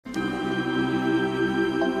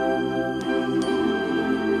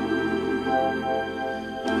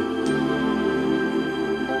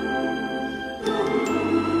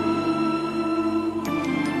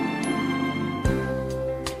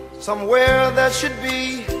somewhere there should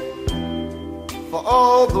be for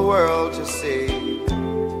all the world to see,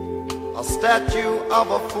 a statue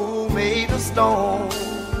of a fool made of stone,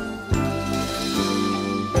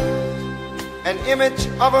 an image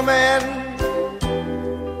of a man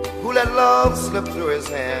who let love slip through his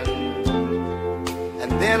hand,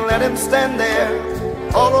 and then let him stand there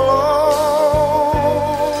all alone.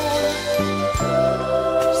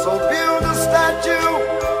 So build a statue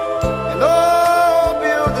and oh,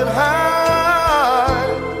 build it high,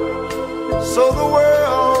 so the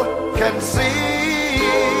world can see.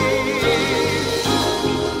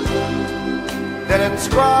 Then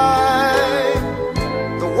inscribe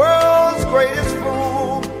the world's greatest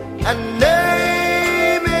fool and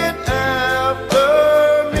name it after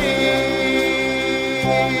me.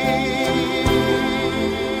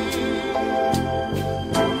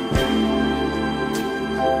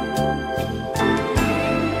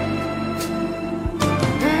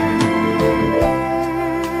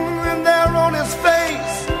 And there on his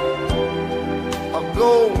face a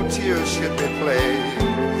gold tear should be placed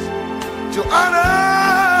to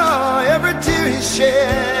honor every tear he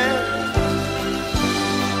shed.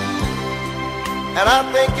 And I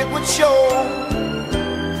think it would show,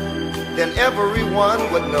 then everyone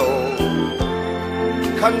would know,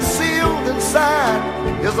 concealed inside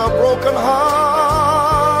is a broken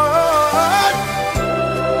heart.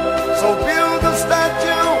 So build a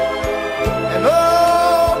statue and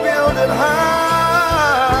oh, build it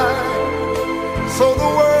high, so the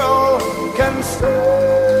world can see.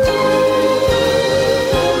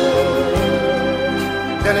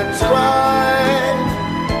 Then inscribe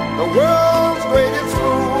the world's greatest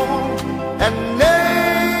fool and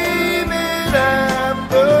name it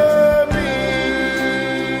after me.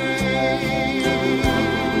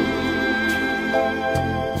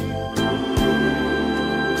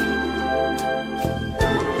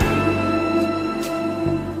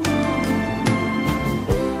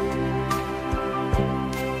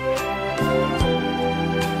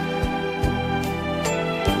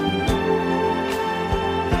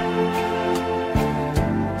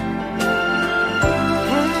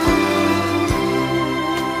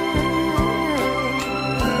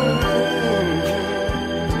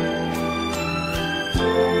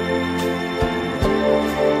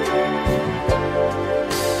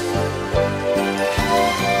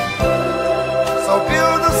 So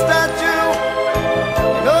build a statue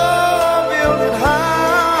and oh, build it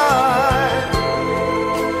high,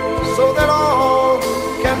 so that all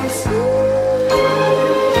can see.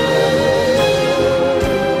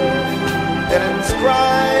 Then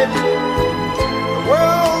inscribe the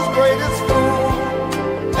world's greatest fool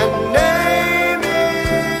and name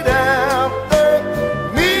it after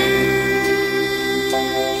me.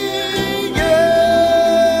 Yeah.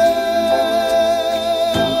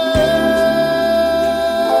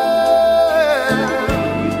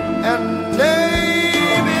 And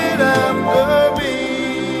name it after me.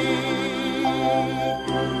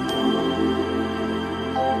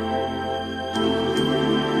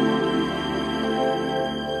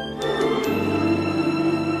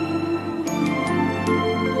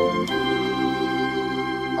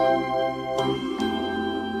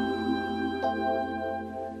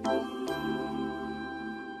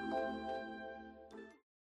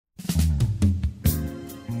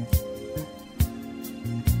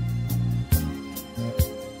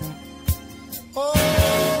 Oh,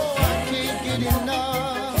 I can't get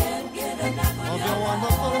enough of your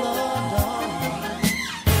wonderful love, darling.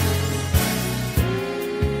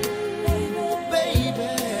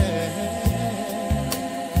 Baby.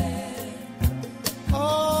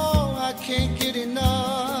 Oh, I can't get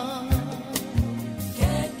enough.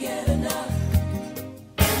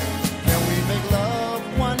 Can we make love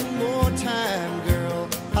one more time, girl?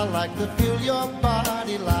 I like to feel your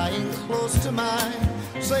body lying close to mine.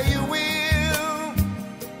 Say you will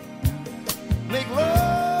make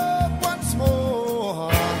love once more.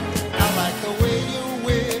 I like the way you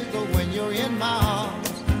wiggle when you're in my arms,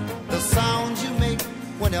 the sounds you make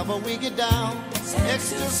whenever we get down.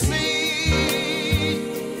 Ecstasy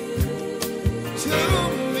to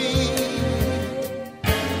me.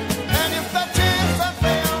 And if by chance I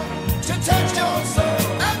fail to touch your soul,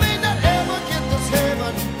 I may not ever get this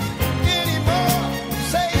heaven anymore.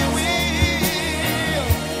 Say you will.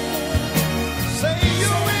 Say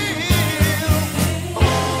you will. Oh,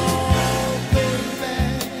 baby.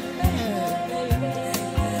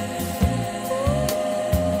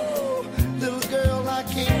 Ooh, little girl, I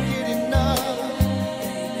can't get enough.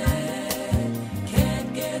 Can't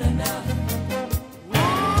get enough.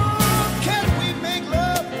 Ooh,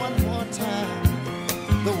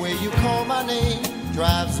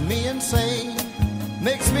 me insane,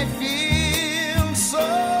 makes me feel so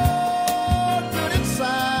good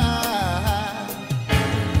inside.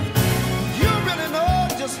 You really know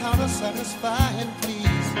just how to satisfy and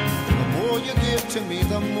please. The more you give to me,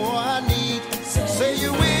 the more I need. Say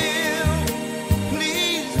you will,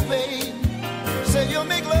 please, babe. Say you'll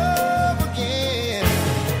make love again.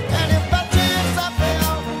 And if by chance I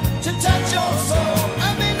fail to touch your soul,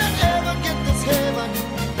 I may not ever get this heaven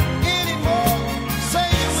anymore. Say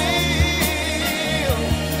you will,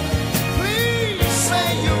 please say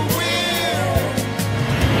you will.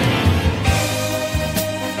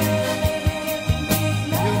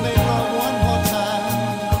 You'll make love one more time.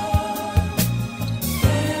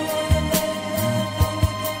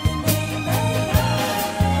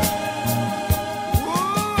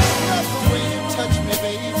 Ooh, I love the way you touch me,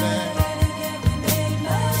 baby.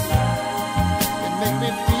 It make me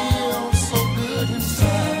feel so good inside.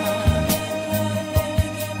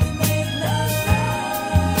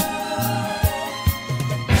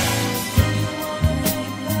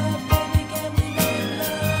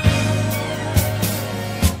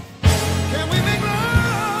 Can we make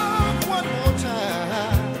love one more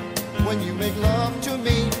time? When you make love to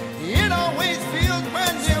me, it always feels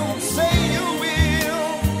brand new. Say you will.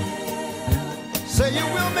 Say you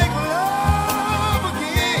will make love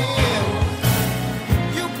again.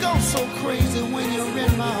 You go so crazy when you're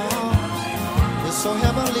in my arms. It's so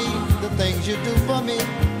heavenly, the things you do for me.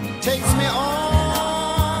 Takes me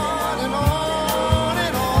on and on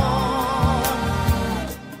and on.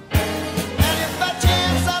 And if by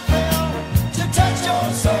chance I fail to touch your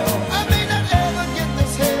soul, I may not ever get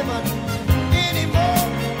this heaven anymore.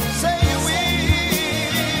 Say you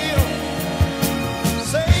will.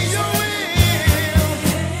 Say you will.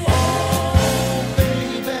 Oh,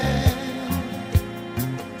 baby.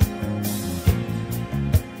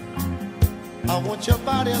 I want your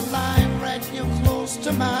body lying right here close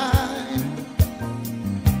to mine.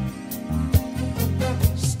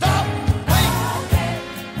 Stop, wait.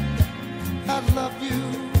 I love you.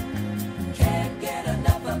 Can't get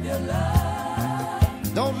enough of your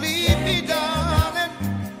love. Don't leave me, darling.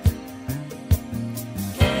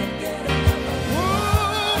 Can't get enough of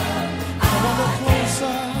Ooh, come a little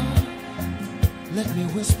closer. Let me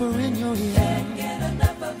whisper in your ear. Can't get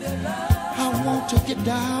enough of your love. I want to get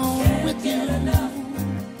down with you.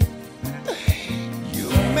 You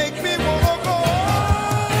make me wanna go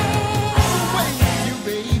away with you,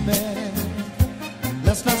 baby.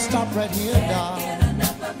 Let's not stop right here, darling. Get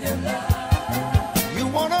enough of your love. You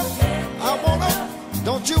wanna, I wanna,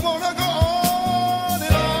 don't you wanna go on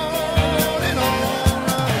and on and on?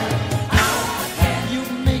 You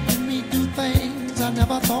make me do things I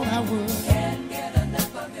never thought I would. Can't get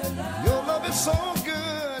enough of your love. Your love is so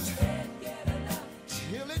good, Can't get enough.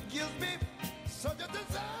 till it gives me such a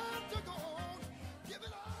desire to go on. Give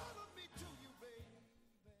it all of me to you, baby.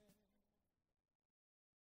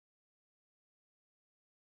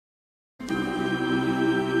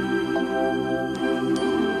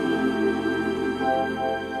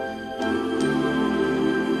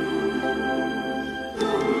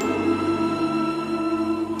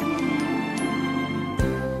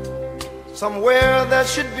 Somewhere there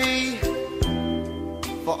should be,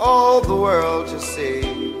 for all the world to see,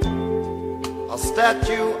 a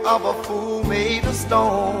statue of a fool made of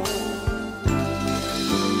stone,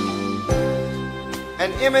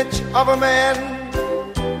 an image of a man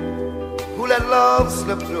who let love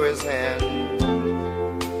slip through his hand,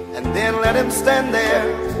 and then let him stand there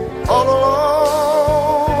all alone.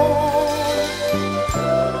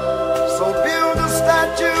 So build a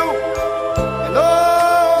statue and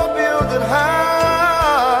build it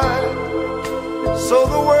high, so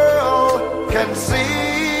the world can see.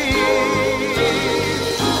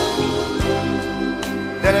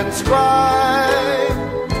 Then inscribe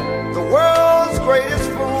the world's greatest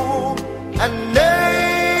fool and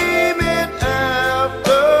name it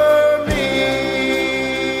after me.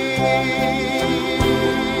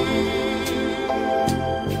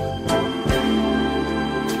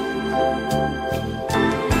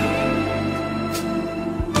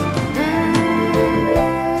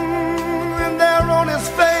 And there on his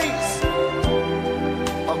face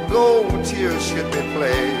a gold tear should be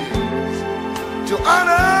placed to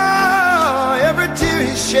honor every tear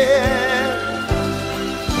he shed.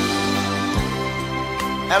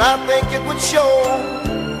 And I think it would show,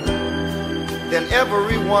 then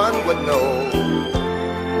everyone would know,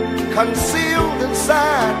 concealed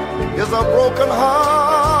inside is a broken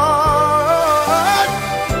heart.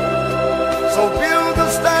 So build a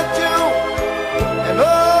statue and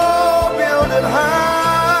build it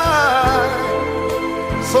high,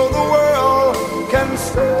 so the world can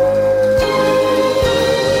see.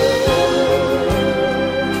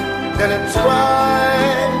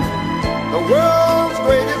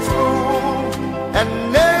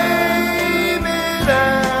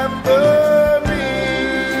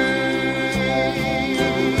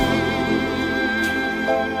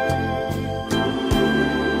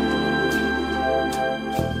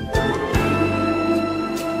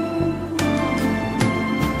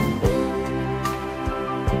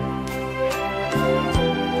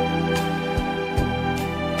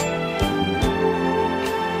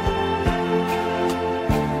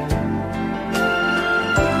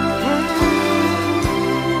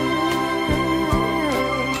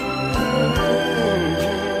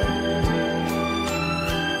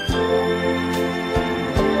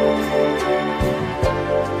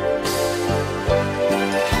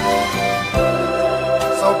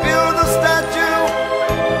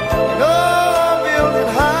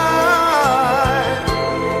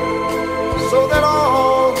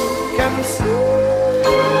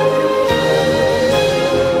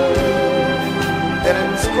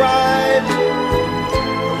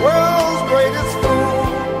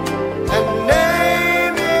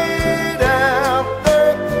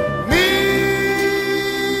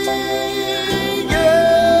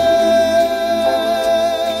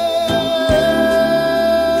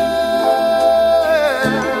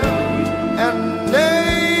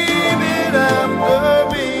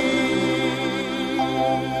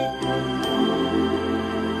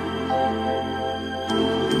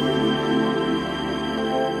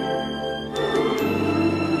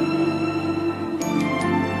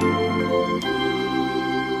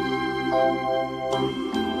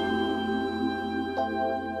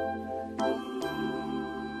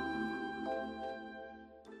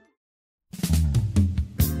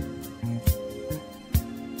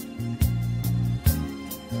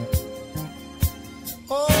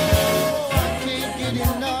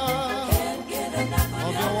 enough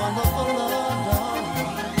of your wonderful love,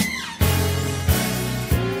 darling.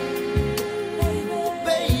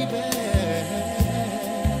 Baby,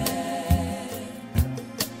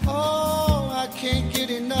 oh, I can't get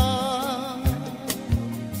enough.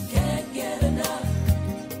 Can't get enough.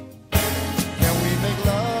 Can we make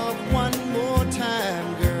love one more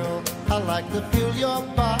time, girl? I like to feel your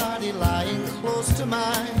body lying close to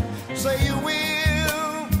mine. Say you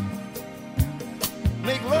will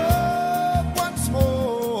make love once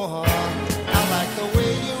more. I like the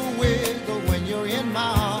way you wiggle when you're in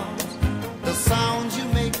my arms. The sounds you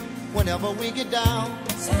make whenever we get down.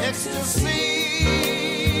 Ecstasy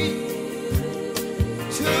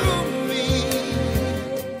to me.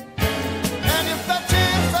 And if by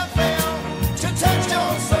chance I fail to touch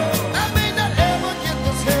your soul, I may not ever get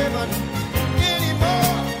this heaven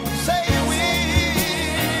anymore. Say you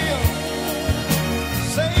will.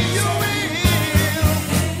 Say you will.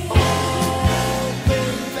 Oh,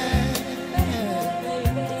 baby.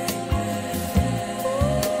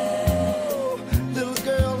 Little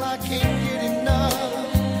girl, I can't get enough.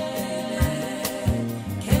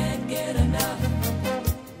 Can't get enough.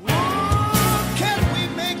 Oh, can we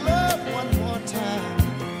make love one more time?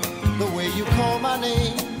 The way you call my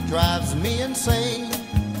name drives me insane.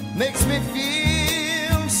 Makes me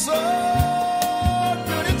feel so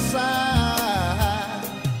good inside.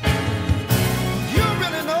 You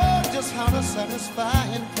really know just how to satisfy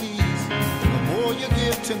and please. The more you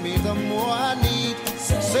give to me, the more I need.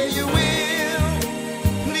 Say you will,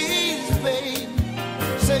 please, babe.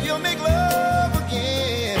 Say you'll make love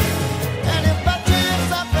again. And if by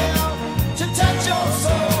chance I fail to touch your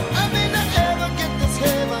soul, I may not ever get this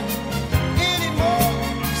heaven anymore.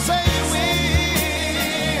 Say you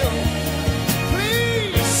will,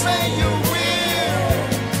 please say you will.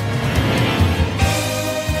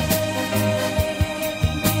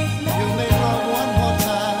 You'll make love one more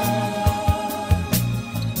time.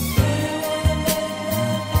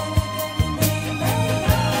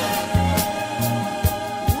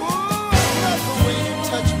 Ooh, I love the way you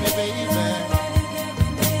touch me, baby.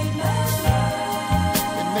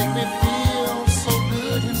 It make me feel so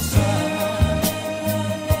good inside.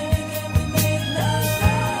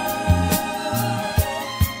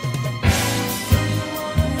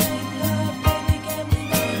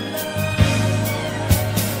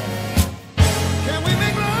 Can we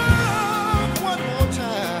make love one more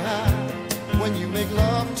time? When you make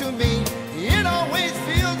love to me, it always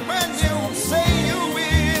feels brand new. Say you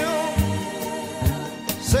will.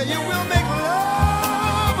 Say you will make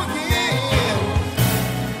love again.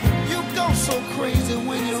 You go so crazy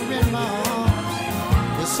when you're in my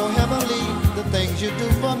arms. It's so heavenly, the things you do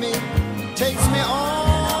for me. Takes me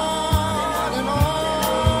on and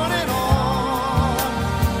on and on.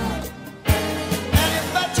 And if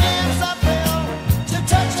by chance I fail to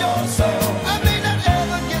touch your soul, I may not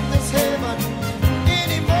ever get this heaven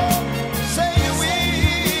anymore. Say you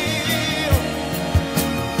will.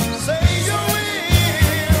 Say you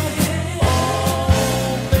will.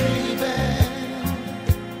 Oh, baby.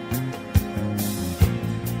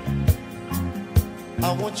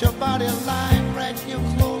 I want your body lying right here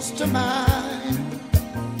close to mine.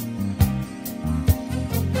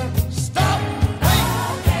 Stop, wait.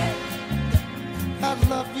 I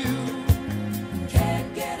love you.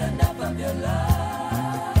 Can't get enough of your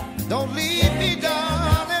love. Don't leave me,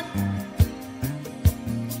 darling.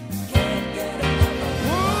 Can't get enough of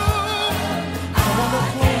Ooh, come a little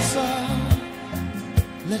closer.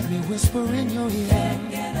 Let me whisper in your ear. Can't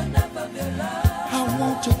get enough of your love. I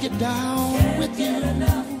want to get down with you. Get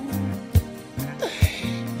enough.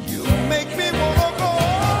 You make me wanna go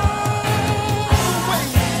away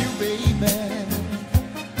with you, baby.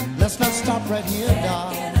 Let's not stop right here,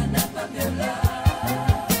 darling. Get enough of your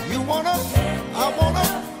love. You wanna, I wanna,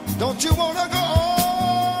 don't you wanna go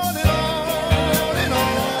on and on and on?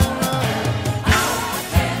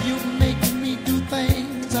 You make me do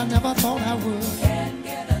things I never thought I would. Can't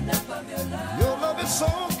get enough of your love. Your love is so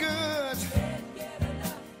good, Can't get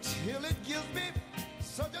enough. till it gives me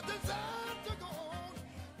such a desire to go on.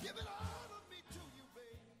 Give it all of me to you,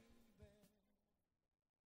 baby.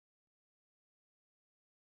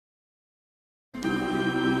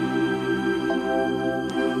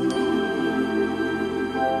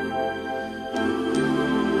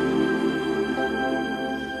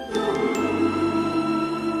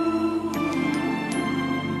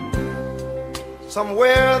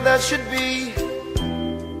 Somewhere there should be,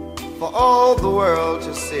 for all the world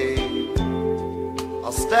to see,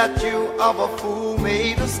 a statue of a fool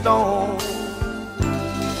made of stone,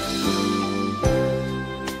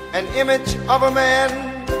 an image of a man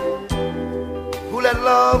who let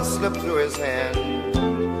love slip through his hand,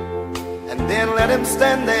 and then let him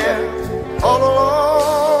stand there all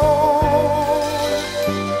alone.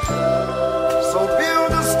 So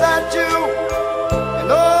build a statue and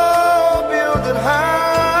oh, build it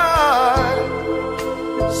high,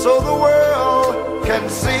 so the world can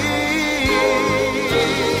see.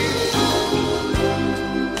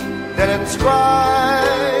 Then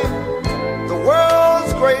inscribe the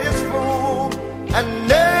world's greatest fool and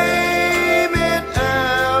name it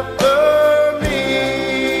after me.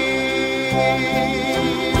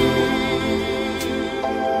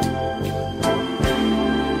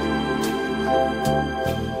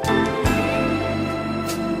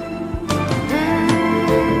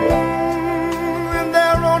 And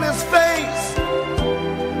there on his face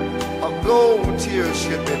a gold tear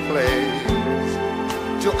should be placed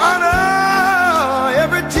to honor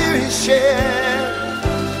every tear he shed.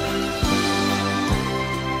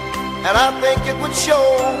 And I think it would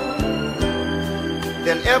show,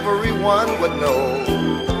 then everyone would know,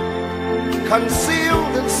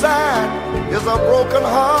 concealed inside is a broken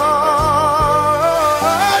heart.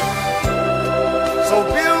 So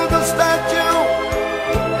build a statue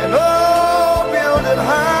and oh, build it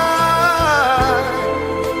high,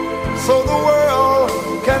 so the world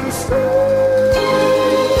can see.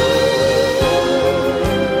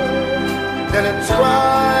 Then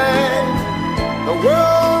inscribe the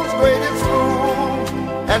world's greatest fool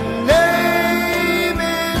and name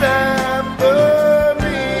it after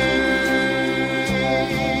me.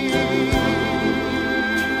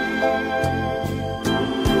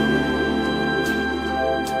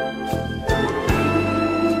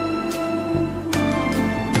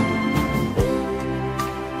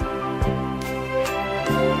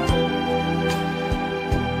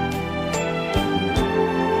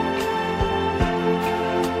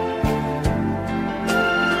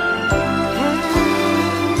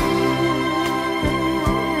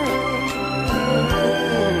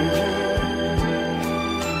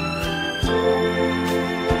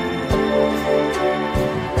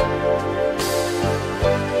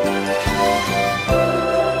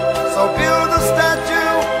 So build a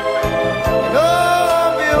statue and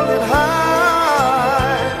oh, build it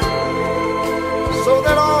high, so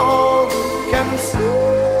that all can see.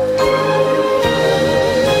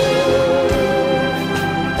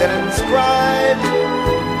 Then inscribe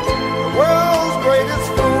the world's greatest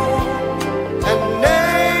fool and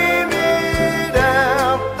name it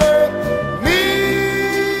after me.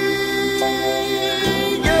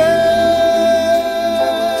 Yeah.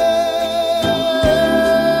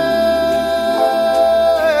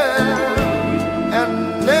 And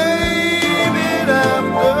name it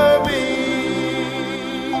after me.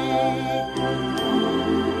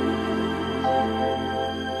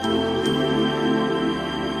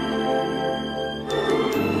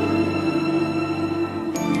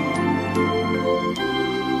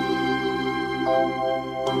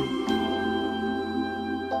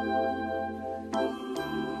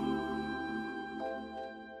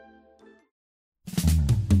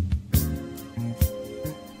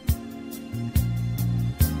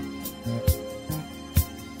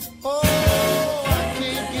 Oh, I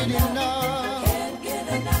can't get enough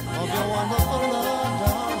of your wonderful love,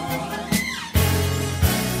 darling.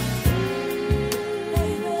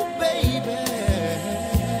 Baby.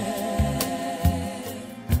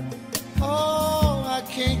 Oh, I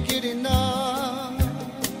can't get enough.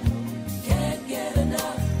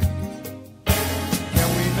 Can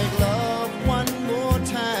we make love one more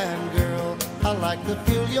time, girl? I like to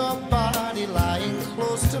feel your body lying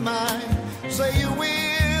close to mine. Say you will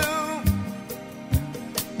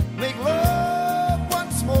make love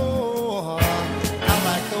once more. I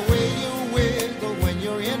like the way you wiggle when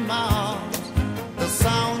you're in my arms, the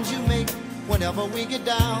sounds you make whenever we get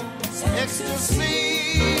down. Ecstasy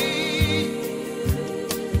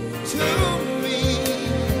to me.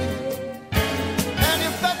 And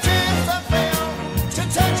if by chance I fail to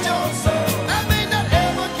touch your soul, I may not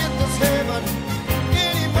ever get this heaven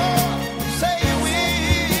anymore. Say you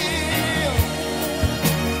will.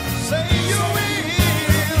 Say you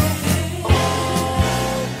will. Oh,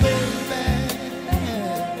 baby.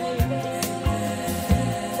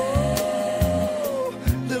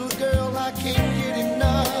 Little girl, I can't get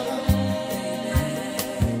enough.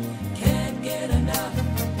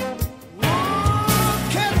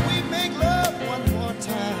 Can we make love one more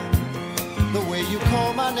time? The way you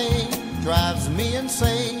call my name drives me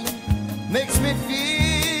insane, makes me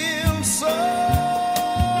feel so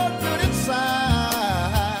good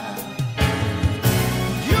inside.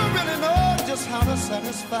 You really know just how to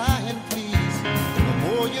satisfy and please. The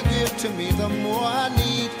more you give to me, the more I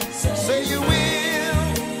need. Say you will.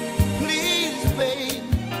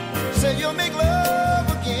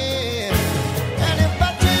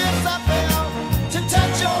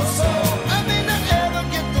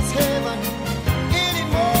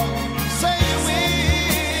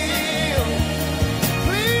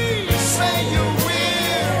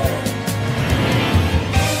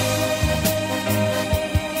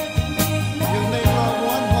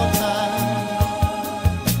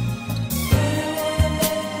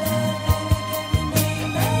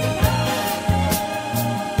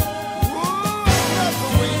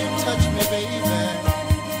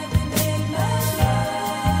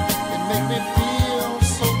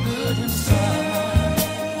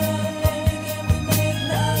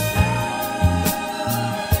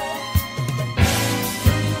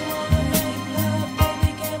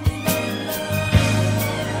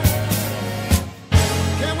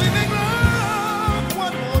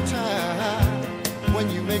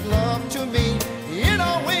 love to me. It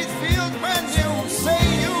always feels brand new. Say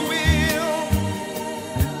you will.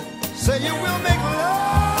 Say you will make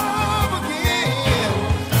love again.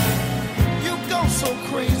 You go so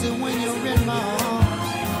crazy when you're in my arms.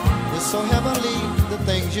 It's so heavenly, the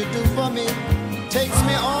things you do for me. Takes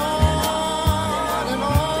me on and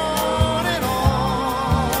on and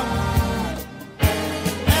on.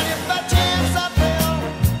 And if by chance I fail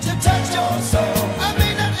to touch your soul, I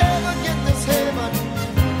may not ever get this heaven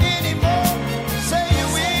anymore. Say you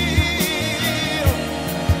will.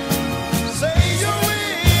 Say you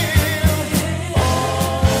will. Oh,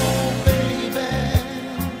 baby,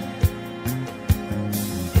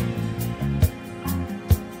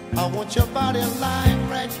 I want your body lying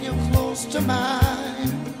right here close to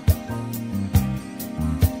mine.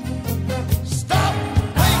 Stop,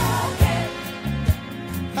 wait.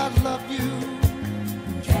 I love you.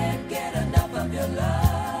 Can't get enough of your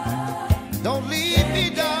love. Don't leave me,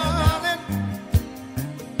 darling.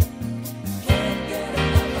 Can't get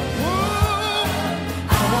enough of your Ooh,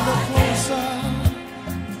 come a little closer.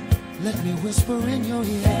 Let me whisper in your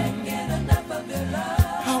ear. Can't get enough of your love.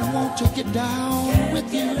 I want to get down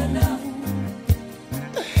with you.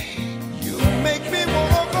 You make me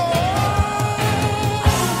wanna go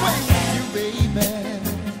away with you, baby.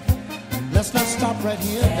 Let's not stop right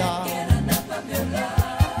here, darling. Get enough of your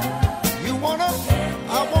love. You wanna,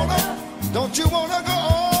 I wanna, don't you wanna go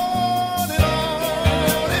on and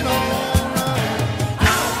on and on?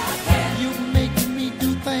 You make me do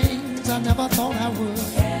things I never thought I would.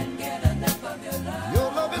 Can't get enough of your love. Your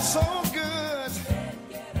love is so good, Can't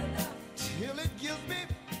get enough. till it gives me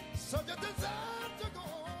such a desire to go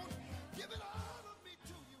on. Give it all of me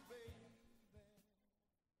to you, baby.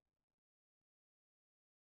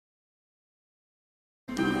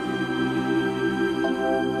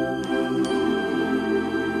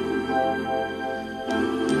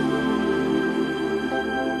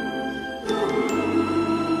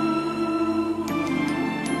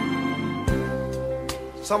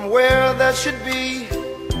 Somewhere there should be,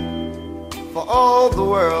 for all the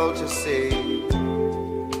world to see,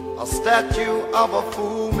 a statue of a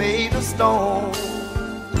fool made of stone,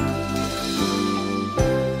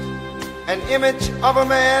 an image of a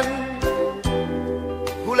man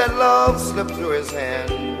who let love slip through his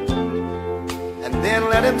hand, and then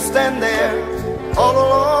let him stand there all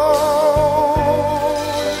alone.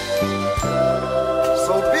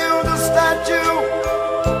 So build a statue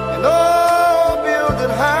and build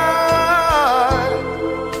it high,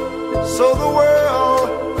 so the world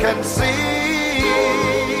can see.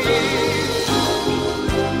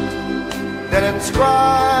 Then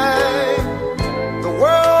inscribe the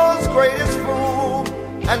world's greatest fool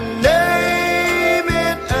and name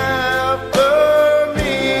it after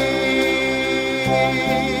me.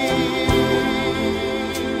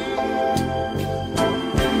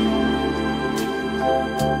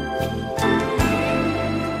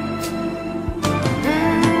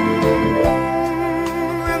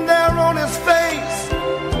 And there on his face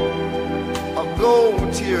a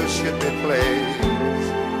gold tear should be placed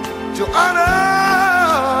to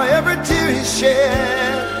honor every tear he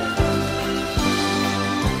shed.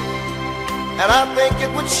 And I think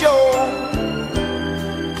it would show,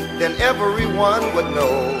 then everyone would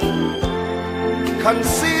know,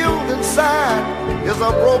 concealed inside is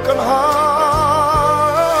a broken heart.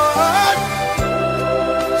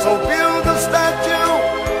 So build a statue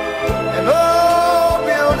and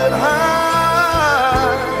build it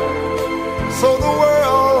high, so the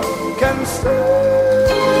world can see.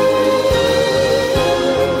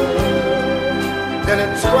 Then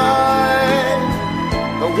inscribe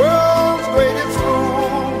the world's greatest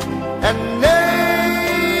fool and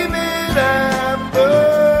name it after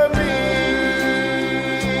me.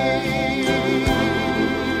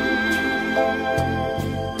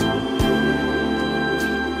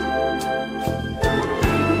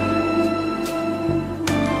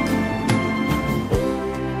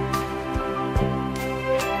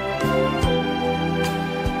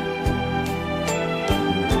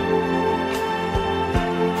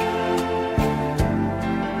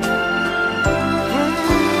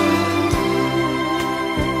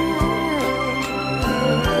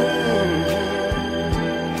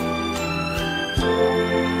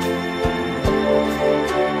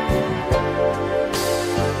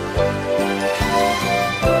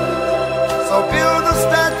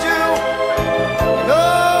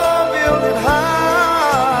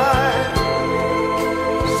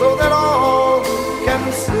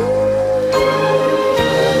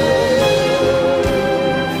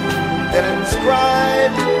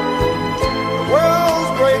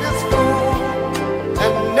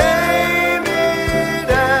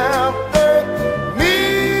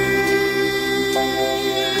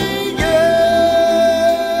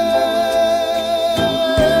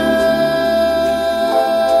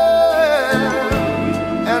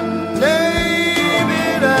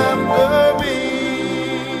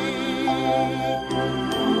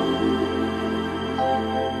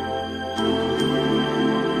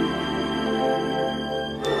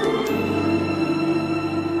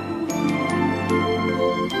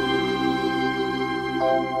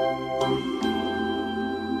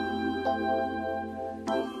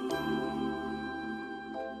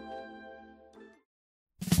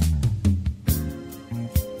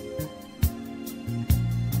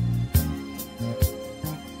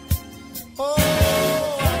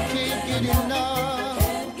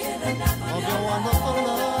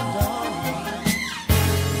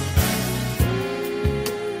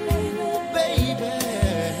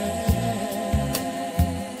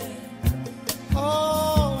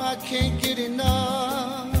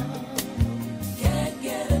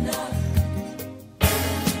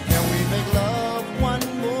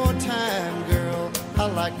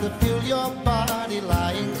 to feel your body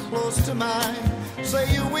lying close to mine.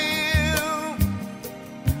 Say you will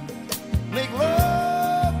make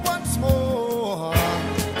love once more.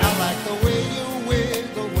 I like the way you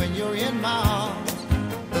wiggle when you're in my arms,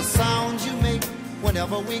 the sounds you make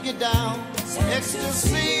whenever we get down.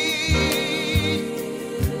 Ecstasy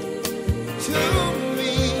to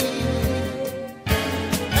me.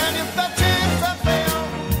 And if by chance I fail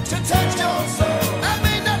to touch your soul, I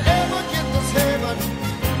may not ever get this heaven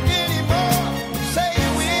anymore. Say you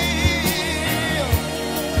will.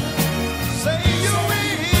 Say you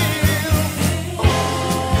will.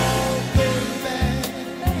 Oh, baby.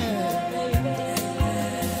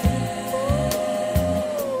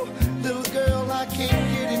 Oh, little girl, I can't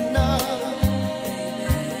get enough.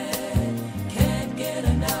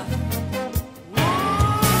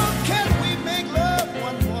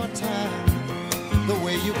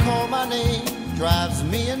 Call my name, drives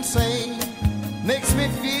me insane, makes me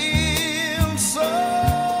feel so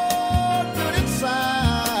good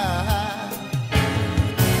inside.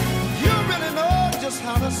 You really know just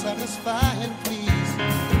how to satisfy and please.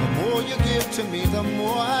 The more you give to me, the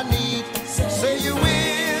more I need. Say you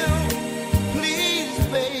will, please,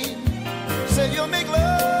 babe. Say you'll make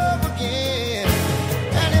love again.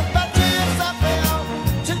 And if by chance I fail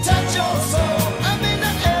to touch your soul, I may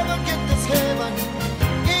not ever get this heaven.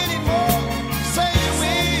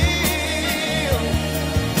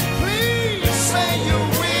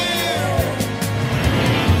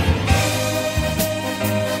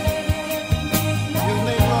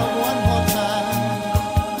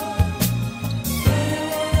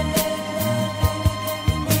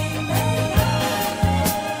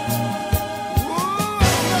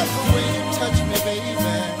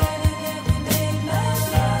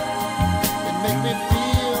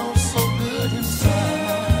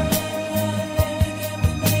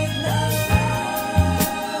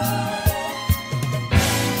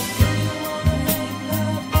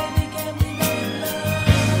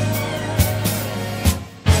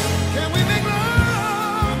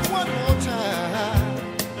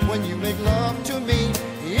 When you make love to me,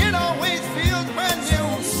 it always feels brand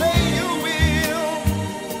new. Say you will.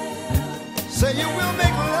 Say you will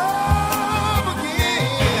make love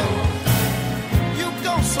again. You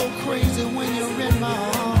go so crazy when you're in my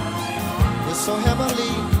arms. It's so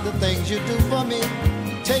heavenly, the things you do for me.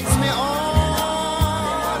 Takes me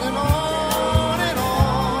on and on and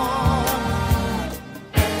on.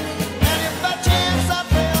 And if by chance I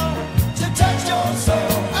fail to touch your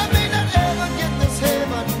soul, I may not ever get this heaven.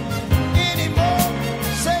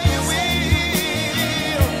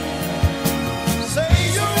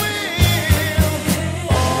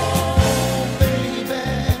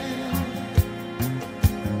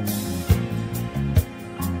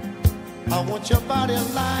 I want your body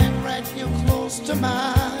lying right here close to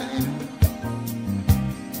mine.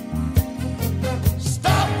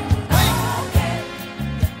 Stop, wait.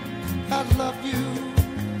 I love you.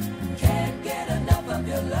 Can't get enough of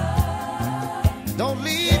your love. Don't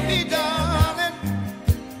leave me, darling.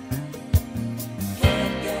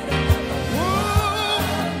 Can't get enough of your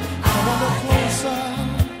love. Come a little closer.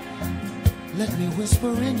 Let me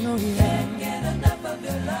whisper in your ear. Can't get enough of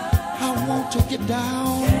your love. I want to get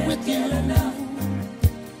down with you.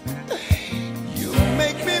 You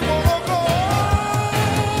make me wanna go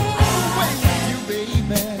away with you,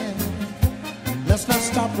 baby. Let's not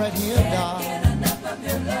stop right here, darling.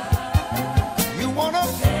 You wanna,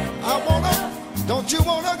 I wanna, don't you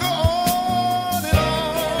wanna go on and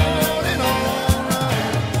on and on?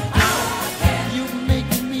 You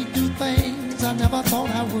make me do things I never thought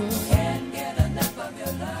I would.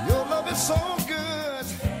 Your love is so